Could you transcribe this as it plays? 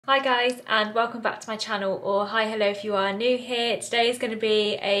Hi guys, and welcome back to my channel, or hi hello if you are new here. Today is going to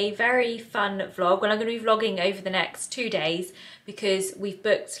be a very fun vlog. Well, I'm going to be vlogging over the next 2 days because we've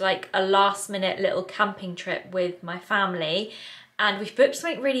booked like a last minute little camping trip with my family, and we've booked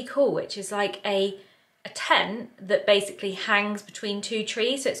something really cool, which is like a tent that basically hangs between two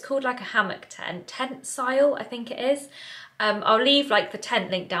trees. So it's called like a hammock tent style, I think it is. I'll leave like the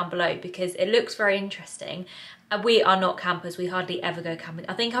tent link down below because it looks very interesting. We are not campers, we hardly ever go camping.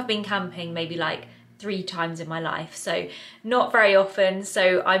 I think I've been camping maybe like 3 times in my life, so not very often.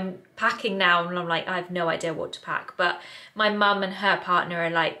 So I'm packing now and I'm like, I have no idea what to pack. But my mum and her partner are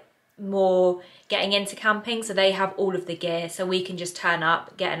like more getting into camping, so they have all of the gear, so we can just turn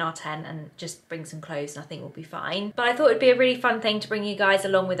up, get in our tent and just bring some clothes and I think we'll be fine. But I thought it'd be a really fun thing to bring you guys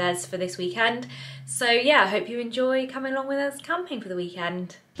along with us for this weekend. So yeah, I hope you enjoy coming along with us camping for the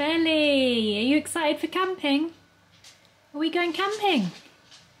weekend. Belly, are you excited for camping? Are we going camping?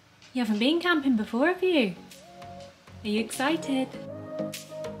 You haven't been camping before, have you? Are you excited?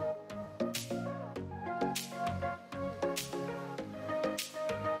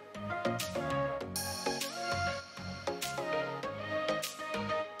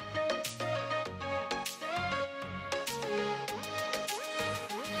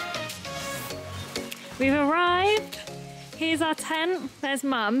 We've arrived. Here's our tent. There's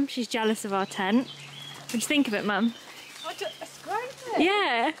Mum. She's jealous of our tent. What do you think of it, Mum? It's great, isn't it?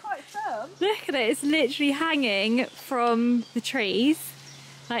 Yeah. It's quite firm. Look at it. It's literally hanging from the trees.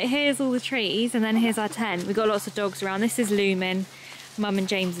 Like, here's all the trees, and then here's our tent. We've got lots of dogs around. This is Lumen, Mum and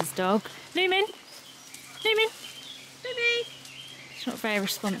James's dog. Lumen! Lumen! Lumen! She's not very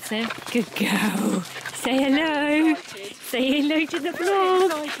responsive. Good girl. Say hello. Say hello to the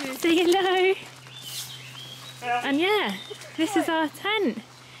vlog. Say hello. And yeah, this is our tent.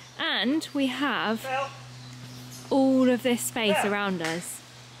 And we have all of this space around us.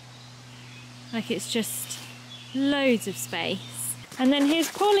 Like, it's just loads of space. And then here's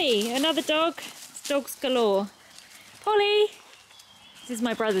Polly, another dog. It's dogs galore. Polly! This is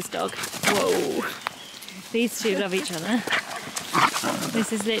my brother's dog. Whoa. These two love each other.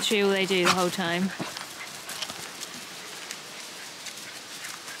 This is literally all they do the whole time.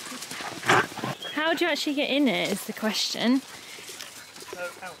 How do you actually get in it is the question.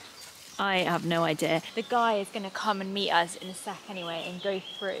 I have no idea. The guy is going to come and meet us in a sec anyway and go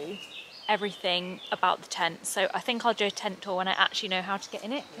through everything about the tent. So I think I'll do a tent tour when I actually know how to get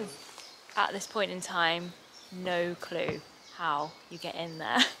in it, because at this point in time, no clue how you get in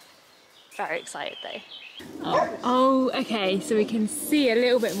there. Very excited though. Oh, okay, so we can see a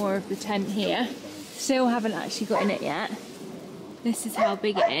little bit more of the tent here. Still haven't actually got in it yet. This is how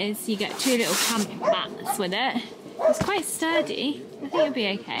big it is. You get 2 little camping mats with it. It's quite sturdy. I think it'll be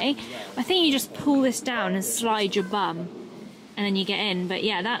okay. I think you just pull this down and slide your bum and then you get in. But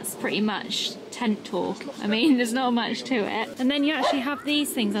yeah, that's pretty much tent talk. I mean, there's not much to it. And then you actually have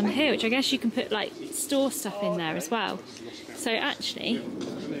these things on here, which I guess you can put like store stuff in there as well. So actually,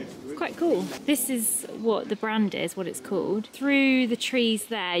 it's quite cool. This is what the brand is, what it's called. Through the trees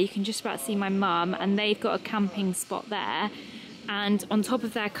there, you can just about see my mum, and they've got a camping spot there. And on top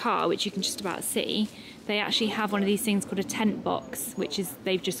of their car, which you can just about see, they actually have one of these things called a tent box, which is,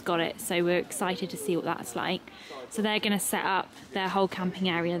 they've just got it, so we're excited to see what that's like. So they're going to set up their whole camping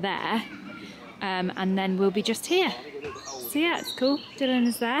area there, and then we'll be just here. So yeah, it's cool. Dylan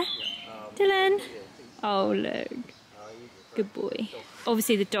is there. Dylan! Oh look, good boy.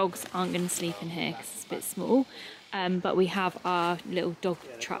 Obviously the dogs aren't going to sleep in here because it's a bit small, but we have our little dog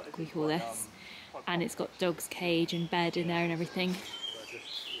truck, we call this, and it's got dog's cage and bed in there and everything.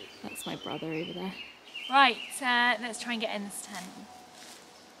 That's my brother over there. Right, let's try and get in this tent.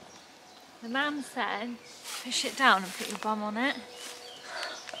 The man said, push it down and put your bum on it.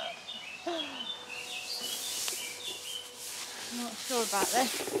 I'm not sure about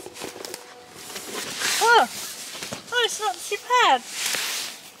this. Oh! Oh, it's not too bad.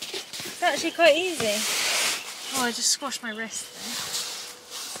 It's actually quite easy. Oh, I just squashed my wrist there.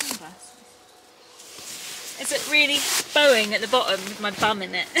 Sunglasses. Is it really bowing at the bottom with my bum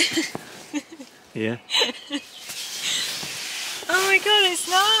in it? Yeah. Oh my god, it's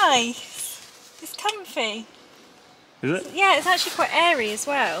nice. It's comfy. Is it? Yeah, it's actually quite airy as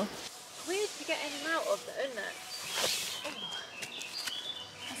well. Weird to get in and out of though, isn't it? Oh.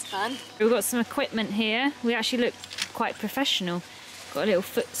 That's fun. We've got some equipment here. We actually look quite professional. Got a little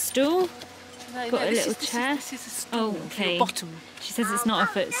footstool. Got a little chair. This is a stool. Oh, okay. Bottom. She says it's not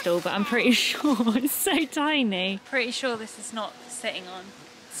a footstool, but I'm pretty sure it's so tiny. Pretty sure this is not for sitting on.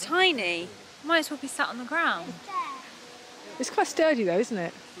 It's tiny. Might as well be sat on the ground. It's quite sturdy though, isn't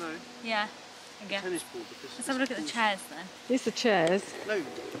it? No. Yeah. Okay. Tennis ball because Let's have a look at the chairs then. These are chairs. no.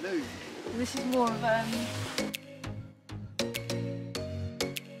 This is more of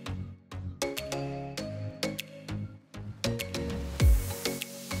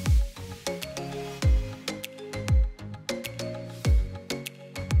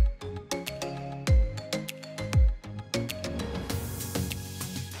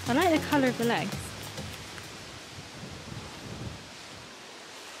I like the colour of the legs.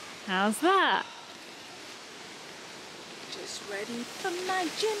 How's that? Just ready for my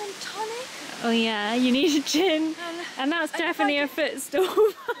gin and tonic. Oh yeah, you need a gin. And that's definitely a footstool.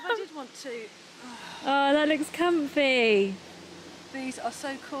 If I did want to, Oh, that looks comfy. these are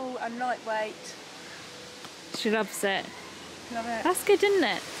so cool and lightweight. She loves it. Love it. That's good, isn't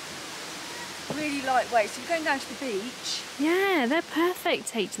it? Really lightweight. So you're going down to the beach. Yeah, they're perfect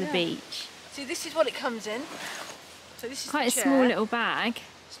to take to the Yeah. beach. See, this is what it comes in. So this is Quite a the chair. small little bag.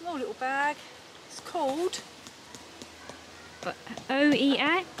 Small little bag. It's called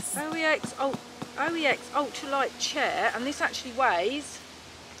OEX? OEX ultralight chair, and this actually weighs,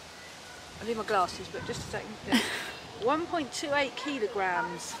 I need my glasses, but just a second, 1.28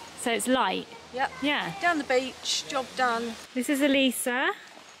 kilograms. So it's light. Yep. Yeah. Down the beach, job done. This is Elisa.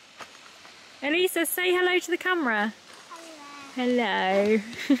 Elisa, say hello to the camera. Hello.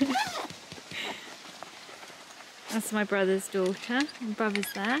 Hello. That's my brother's daughter. My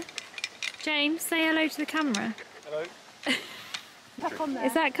brother's there. James, say hello to the camera. Hello. Back on there.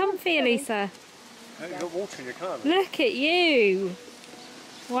 Is that comfy, Elisa? No, you've got water in your car. Look at you.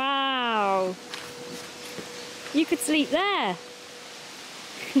 Wow. You could sleep there.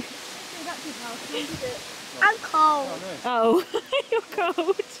 I'm cold. Oh, you're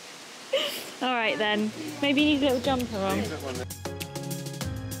cold. All right then. Maybe you need a little jumper on.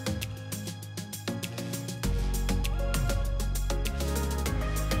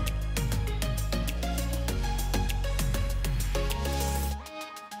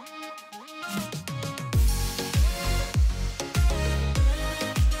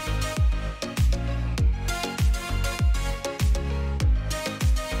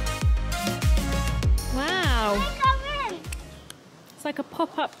 Wow. It's like a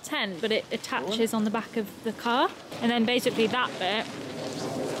pop-up tent, but it attaches on the back of the car. And then basically that bit,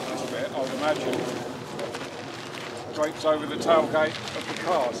 I would imagine drapes over the tailgate of the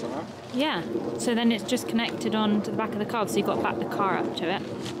car somehow. yeah. So then it's just connected on to the back of the car, so you've got to back the car up to it.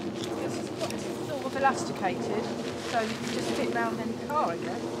 This is sort of elasticated, so you can just fit round any car, I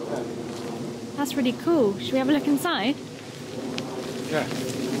guess. That's really cool. Should we have a look inside? Yeah.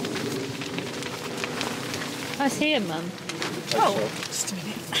 Let's hear, Mum. Oh, just a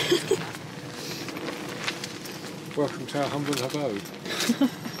minute. Welcome to our humble abode.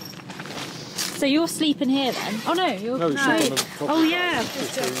 So you're sleeping here then? Oh no, you're No, it's not on the top. Oh yeah.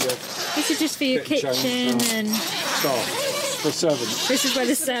 Just the This is just for your Bit of kitchen change, and staff, for servants. this is where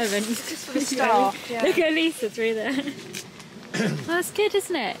the servants. For the staff, yeah. Look at Lisa through there. Oh, that's good,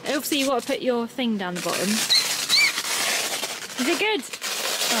 isn't it? Obviously you've got to put your thing down the bottom. Is it good?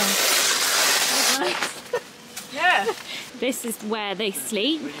 Oh. That's nice. Yeah. This is where they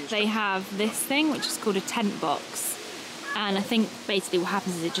sleep. They have this thing which is called a tent box. And I think basically what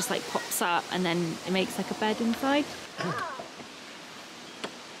happens is it just like pops up and then it makes like a bed inside.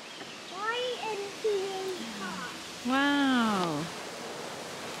 Wow.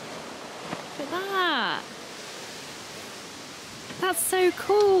 Look at that. That's so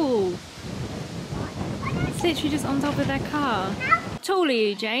cool. It's literally just on top of their car. How tall are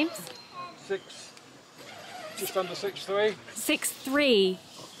you, James? Just under 6'3". 6'3".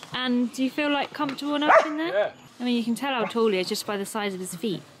 And do you feel like comfortable enough in there? Yeah. I mean, you can tell how tall he is just by the size of his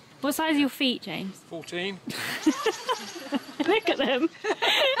feet. What size are your feet, James? 14. Look at them.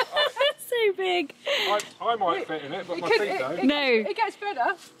 They're so big. I might fit in it, but my feet don't. No. It gets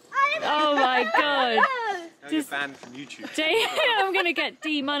better. Oh my god. Now you're banned from YouTube. I'm going to get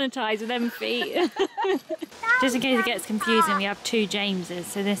demonetised with them feet. Just in case it gets confusing, we have two Jameses.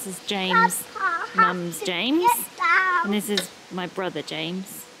 So this is James, Mum's James. And this is my brother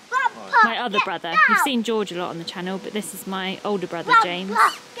James. My other brother. You've seen George a lot on the channel, but this is my older brother James.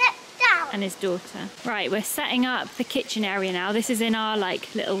 And his daughter. Right, we're setting up the kitchen area now. This is in our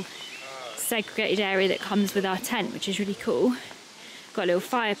like little segregated area that comes with our tent, which is really cool. Got a little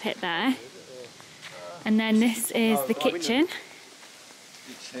fire pit there. And then this is the kitchen.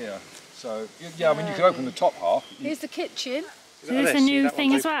 It's here. So, yeah, I mean, you can open the top half. Here's the kitchen. So this is a new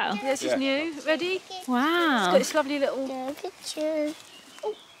thing as well. This is new. Ready? It's Wow. got this lovely little... Yeah.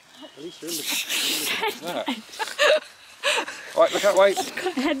 Right, look out, wait.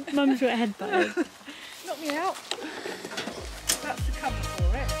 Mum's got a headbutt. Knock me out. That's the cover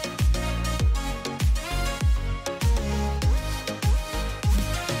for it.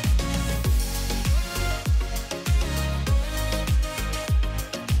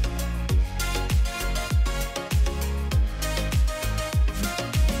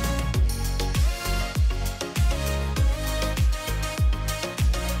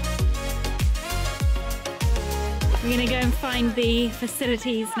 We're gonna go and find the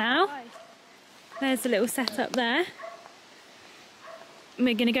facilities now. There's a little setup there.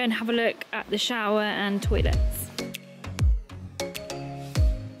 We're gonna go and have a look at the shower and toilets.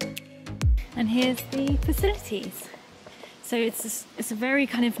 And here's the facilities. So it's a very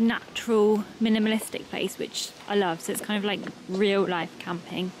kind of natural, minimalistic place, which I love. So it's kind of like real life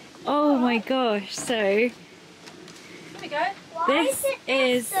camping. Oh my gosh, so Here we go. this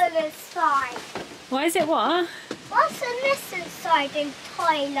is... inside? Why is it what? What's this inside in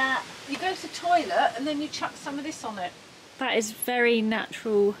toilet? You go to the toilet and then you chuck some of this on it. That is very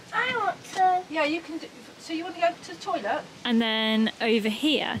natural. I want to. Yeah, you can do. So you want to go to the toilet? And then over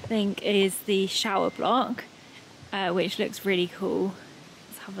here, I think, is the shower block, which looks really cool.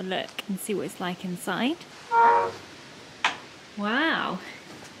 Let's have a look and see what it's like inside. Wow.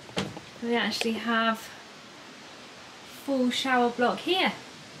 We actually have full shower block here.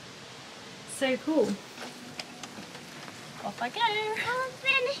 So cool. Off I go. I've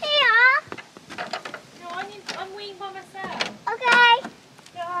been here. No, I'm weeing by myself. Okay.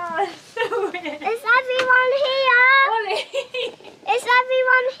 God, so weird. Is everyone here? Ollie. Is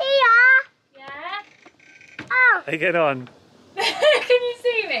everyone here? Yeah? Oh. Hey, get on. Can you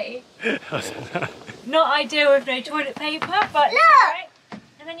see me? Not ideal with no toilet paper, but it's Look. alright.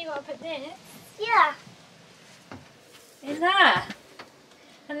 And then you gotta put this Yeah. in there.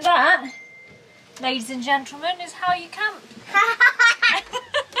 And that, ladies and gentlemen, is how you camp.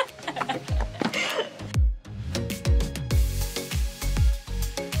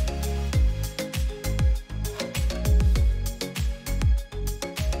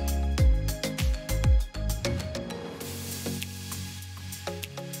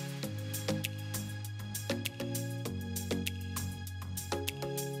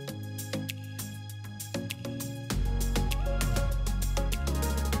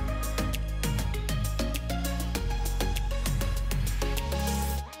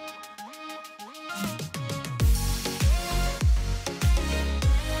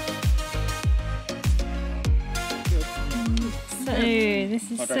 So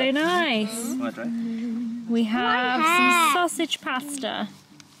this is so nice. We have some sausage pasta.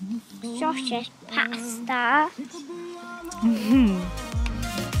 Sausage pasta.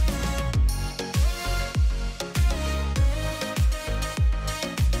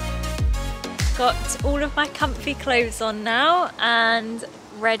 Got all of my comfy clothes on now and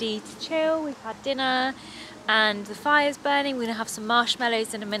ready to chill. We've had dinner and the fire's burning. We're gonna have some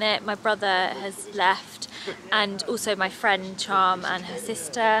marshmallows in a minute. My brother has left, and also my friend Charm and her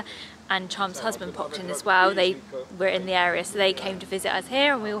sister, and Charm's husband popped in as well. They were in the area, so they came to visit us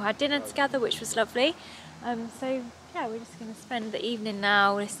here and we all had dinner together, which was lovely. So yeah, we're just gonna spend the evening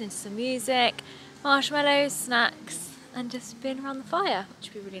now listening to some music, marshmallows, snacks, and just being around the fire,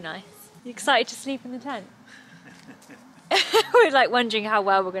 which would be really nice. You excited to sleep in the tent? We're like wondering how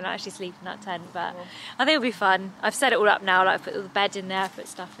well we're going to actually sleep in that tent, but I think it'll be fun. I've set it all up now, like I've put all the bed in there, put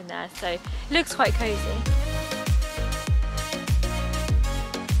stuff in there, so it looks quite cosy.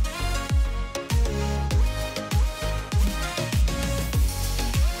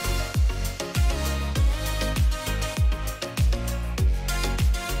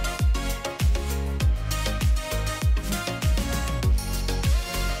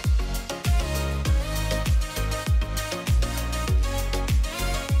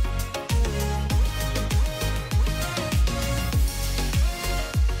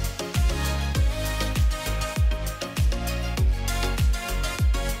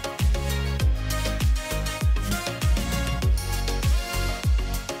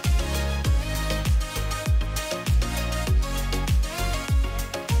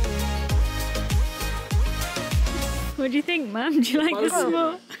 What do you think, Mum? Do you like the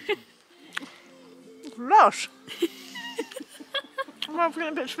smell? Lush. I'm feeling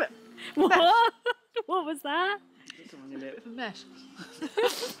a bit of What? What was that? a mess.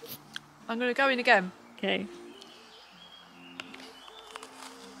 I'm going to go in again. Okay.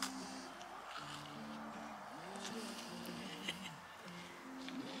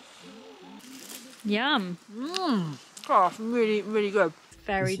 Yum. Oh, it's really, really good.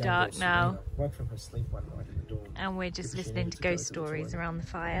 Very dark now, Woke from her sleep one night in the dorm. and we're just because she listening needed to go ghost to the stories toilet. around the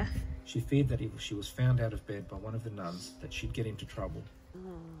fire. She feared that if she was found out of bed by one of the nuns, that she'd get into trouble.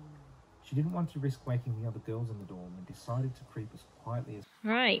 She didn't want to risk waking the other girls in the dorm and decided to creep as quietly as...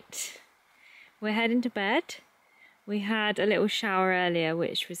 Right, we're heading to bed. We had a little shower earlier,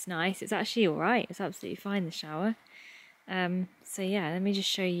 which was nice. It's actually all right. It's absolutely fine, the shower. So yeah, let me just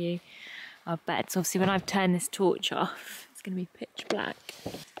show you our beds. Obviously, when I've turned this torch off, it's going to be pitch black.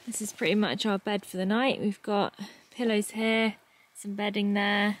 This is pretty much our bed for the night. We've got pillows here, some bedding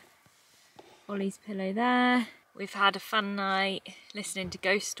there, Ollie's pillow there. We've had a fun night listening to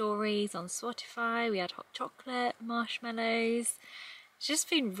ghost stories on Spotify. We had hot chocolate, marshmallows. It's just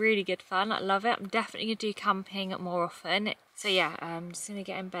been really good fun. I love it. I'm definitely going to do camping more often. So yeah, I'm just going to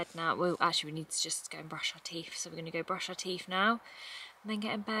get in bed now. Well, actually we need to just go and brush our teeth. So we're going to go brush our teeth now and then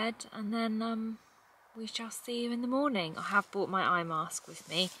get in bed, and then we shall see you in the morning. I have brought my eye mask with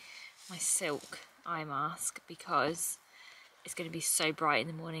me, my silk eye mask, because it's going to be so bright in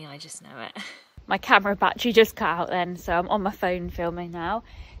the morning, I just know it. My camera battery just cut out then, so I'm on my phone filming now.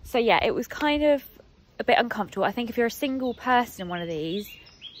 So yeah, it was kind of a bit uncomfortable. I think if you're a single person in one of these,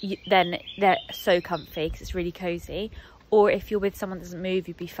 then they're so comfy because it's really cozy. Or if you're with someone that doesn't move,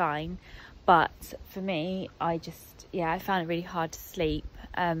 you'd be fine. But for me, I found it really hard to sleep.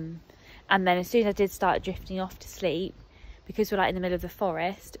 And then as soon as I did start drifting off to sleep, because we're like in the middle of the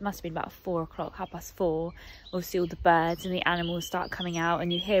forest, it must have been about 4 o'clock, 4:30, obviously all the birds and the animals start coming out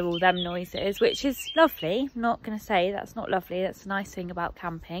and you hear all them noises, which is lovely. I'm not going to say that's not lovely. That's a nice thing about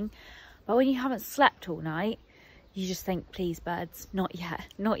camping. But when you haven't slept all night, you just think, please birds, not yet,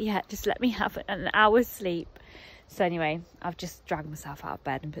 not yet. Just let me have an hour's sleep. So anyway, I've just dragged myself out of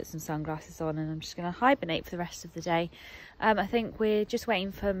bed and put some sunglasses on, and I'm just going to hibernate for the rest of the day. I think we're just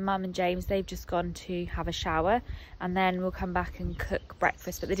waiting for Mum and James. They've just gone to have a shower, and then we'll come back and cook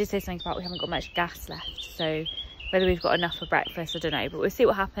breakfast. But they did say something about we haven't got much gas left, so whether we've got enough for breakfast, I don't know. But we'll see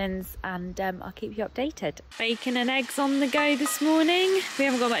what happens, and I'll keep you updated. Bacon and eggs on the go this morning. We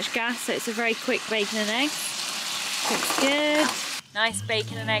haven't got much gas, so it's a very quick bacon and eggs. Looks good. Nice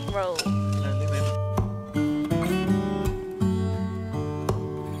bacon and egg roll.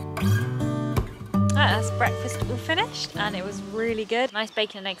 That's breakfast all finished, and it was really good. Nice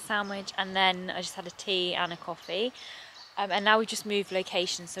bacon and egg sandwich, and then I just had a tea and a coffee. And now we just moved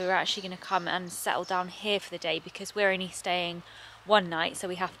location, so we're actually going to come and settle down here for the day because we're only staying one night, so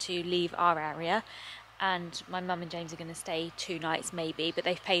we have to leave our area. And my mum and James are going to stay 2 nights maybe, but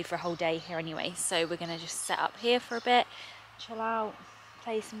they've paid for a whole day here anyway, so we're going to just set up here for a bit, chill out,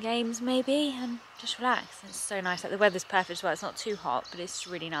 play some games maybe, and just relax. It's so nice. Like, the weather's perfect as well. It's not too hot, but it's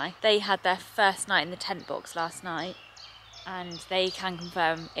really nice. They had their first night in the tent box last night, and they can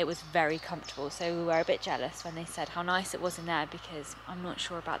confirm it was very comfortable. So we were a bit jealous when they said how nice it was in there, because I'm not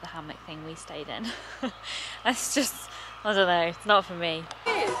sure about the hammock thing we stayed in. That's just, I don't know, it's not for me.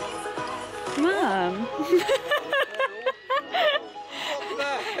 Mum. What the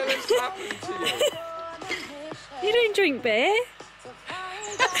hell is happening to you? You don't drink beer?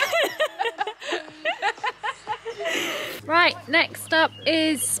 Right, next up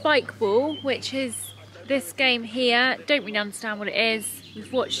is Spike Ball, which is this game here. Don't really understand what it is.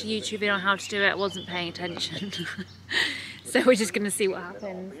 We've watched a YouTube video on how to do it. I wasn't paying attention. So we're just going to see what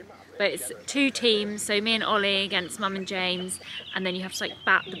happens. But it's 2 teams, so me and Ollie against Mum and James, and then you have to like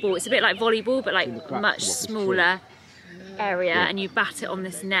bat the ball. It's a bit like volleyball, but like much smaller area, and you bat it on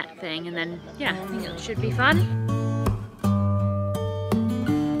this net thing, and then yeah, I think it should be fun.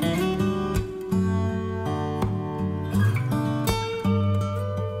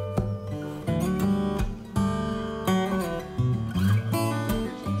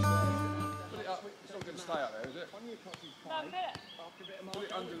 Put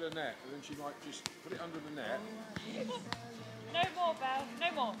it under the net, and then she might just put it under the net. No more, Belle,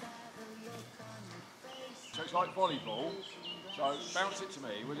 no more. So it's like volleyball. So bounce it to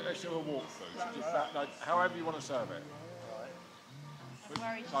me. Let's do a walkthrough. So just no, however you want to serve it.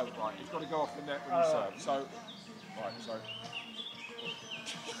 Right. So right, you've got to go off the net when you serve. So right, so.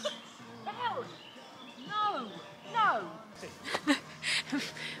 No, no.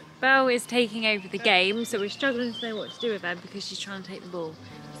 Belle is taking over the game, so we're struggling to know what to do with her because she's trying to take the ball.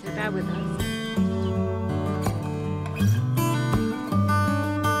 So bear with us.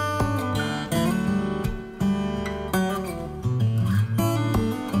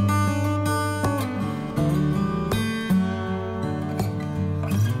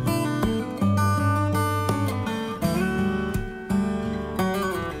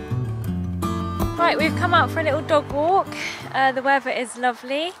 Right, we've come out for a little dog walk. The weather is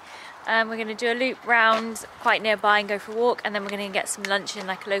lovely. We're going to do a loop round quite nearby and go for a walk, and then we're going to get some lunch in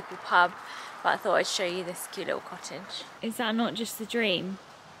like a local pub. But I thought I'd show you this cute little cottage. Is that not just the dream?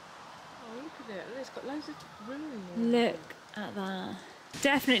 Oh, look at it. It's got loads of room. Look at that.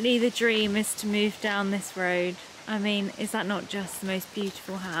 Definitely the dream is to move down this road. I mean, is that not just the most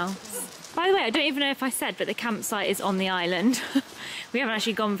beautiful house? By the way, I don't even know if I said, but the campsite is on the island. We haven't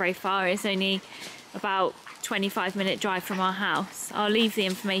actually gone very far. It's only about 25-minute drive from our house. I'll leave the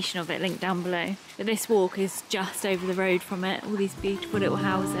information of it linked down below. But this walk is just over the road from it. All these beautiful little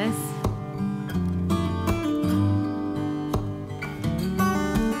houses.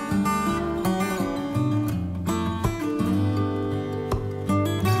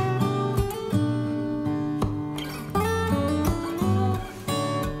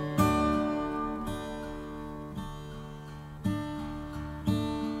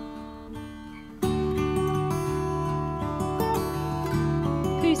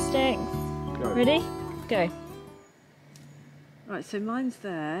 Ready? Go. Right, so mine's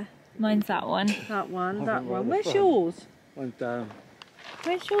there. Mine's that one. That one, that one. rather Where's fun. yours? Mine's down.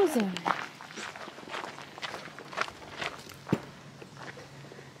 Where's yours in?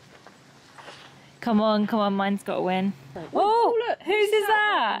 Come on, mine's got to win. Oh, look, whose is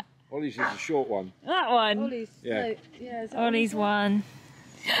that? Ollie's is a short one. That one. Ollie's. Yeah. No, yeah, is that Ollie's one.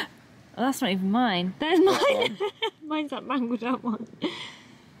 Oh, that's not even mine. There's mine. Mine's that mangled up one.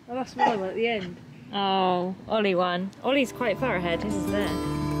 Oh, that's my one at the end. Oh, Ollie won. Ollie's quite far ahead. His is there.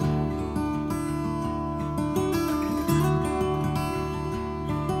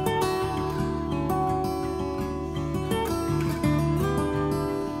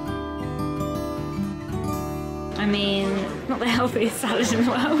 I mean, not the healthiest salad in the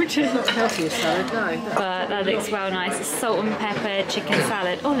world. Not the healthiest salad, no. But that looks well nice. It's salt and pepper chicken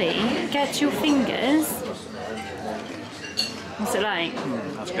salad. Ollie, get your fingers. What's it like?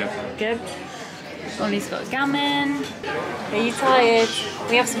 That's good. Good. Ollie's got gammon. Are you tired?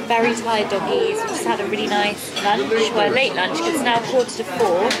 We have some very tired doggies. We just had a really nice lunch. Well, late lunch because it's now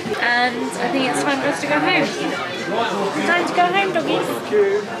 3:45. And I think it's time for us to go home. Time to go home, doggies.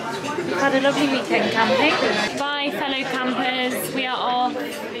 We've had a lovely weekend camping. Bye, fellow campers. We are off.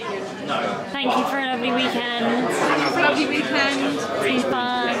 Thank you for a lovely weekend. Lovely weekend. It's been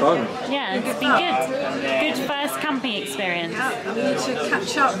fun. Yeah, it's been good. Good first camping experience. And we need to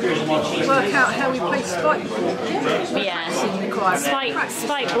catch up, work out how we play spikeball. Yeah. Required.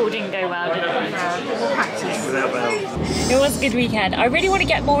 Spikeball didn't go well, did it? We'll practice. Without bell. It was a good weekend. I really want to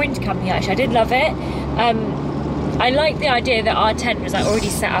get more into camping actually. I did love it. I like the idea that our tent was like already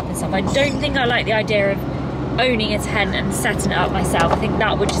set up and stuff. I don't think I like the idea of owning a tent and setting it up myself. I think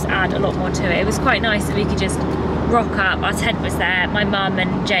that would just add a lot more to it. It was quite nice that we could just rock up. Our tent was there. My mum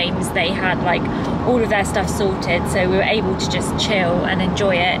and James, they had like all of their stuff sorted, so we were able to just chill and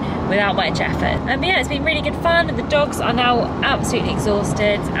enjoy it without much effort. But yeah, it's been really good fun. The dogs are now absolutely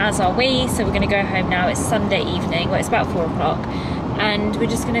exhausted, as are we, so we're going to go home now. It's Sunday evening, well, it's about 4 o'clock, and we're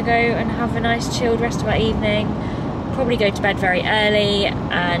just going to go and have a nice chilled rest of our evening. Probably go to bed very early,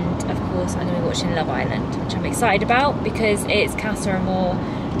 and of course I'm going to be watching Love Island, which I'm excited about because it's Casa Amor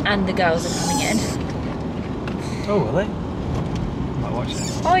and the girls are coming in. Oh, will they? Might watch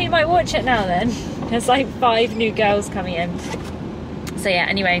it. Oh, you might watch it now then. There's like 5 new girls coming in. So yeah,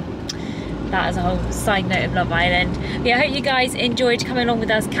 anyway, that is a whole side note of Love Island. But yeah, I hope you guys enjoyed coming along with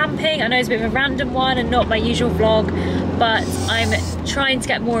us camping. I know it's a bit of a random one and not my usual vlog, but I'm trying to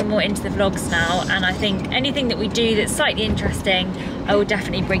get more and more into the vlogs now, and I think anything that we do that's slightly interesting, I will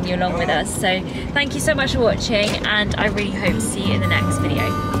definitely bring you along with us. So thank you so much for watching, and I really hope to see you in the next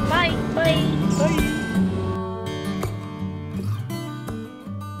video. Bye. Bye. Bye.